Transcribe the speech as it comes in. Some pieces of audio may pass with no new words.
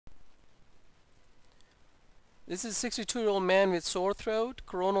This is a 62-year-old man with sore throat.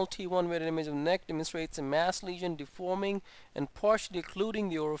 Coronal T1 weighted image of the neck demonstrates a mass lesion deforming and partially occluding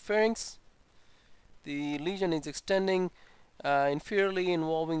the oropharynx. The lesion is extending inferiorly,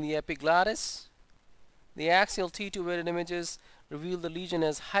 involving the epiglottis. The axial T2 weighted images reveal the lesion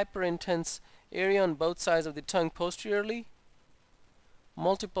as hyperintense area on both sides of the tongue posteriorly.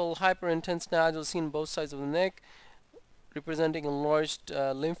 Multiple hyperintense nodules seen on both sides of the neck, representing enlarged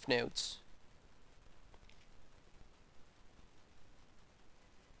lymph nodes.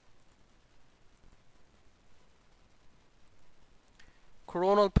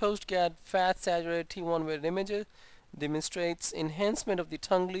 Coronal post-GAD fat-saturated T1 weighted image demonstrates enhancement of the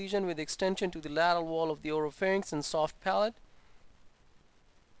tongue lesion with extension to the lateral wall of the oropharynx and soft palate.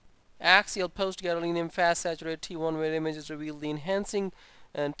 Axial post-gadolinium fat-saturated T1 weighted images reveal the enhancing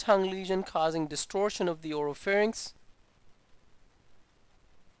tongue lesion causing distortion of the oropharynx.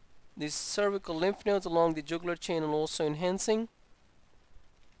 The cervical lymph nodes along the jugular chain are also enhancing.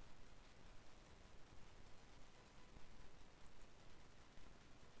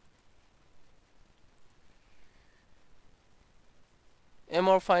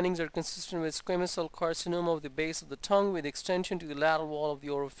 MR findings are consistent with squamous cell carcinoma of the base of the tongue with extension to the lateral wall of the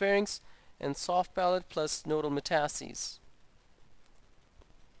oropharynx and soft palate plus nodal metastases.